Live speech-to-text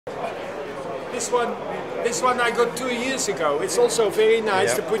This one I got 2 years ago. It's also very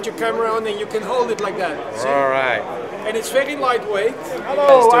nice to put your camera on and you can hold it like that. See? All right. And it's very lightway.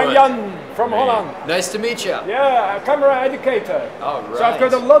 Hello, I'm Jan from Holland. Nice to meet you. Yeah, a camera educator. All right. So I've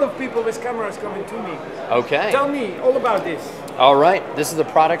got a lot of people with cameras coming to me. Okay. Tell me all about this. All right. This is a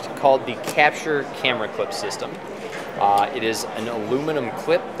product called the Capture Camera Clip System. It is an aluminum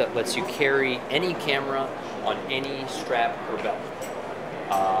clip that lets you carry any camera on any strap or belt.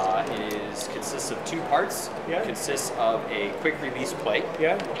 It consists of 2 parts. Yeah. It consists of a quick release plate.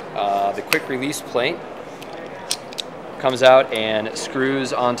 Yeah. The quick release plate comes out and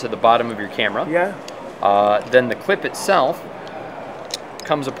screws onto the bottom of your camera. Yeah. Then the clip itself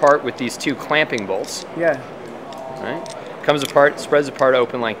comes apart with these 2 clamping bolts. Yeah. All right. Comes apart, spreads apart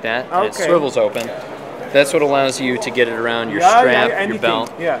open like that, and it Okay. swivels open. That's what allows you to get it around your Yeah, strap, yeah, your anything.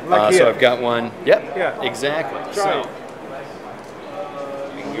 belt. Yeah, like so here. I've got one. Yep. Yeah. Exactly. Try so it.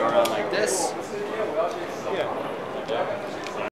 you can go around like this.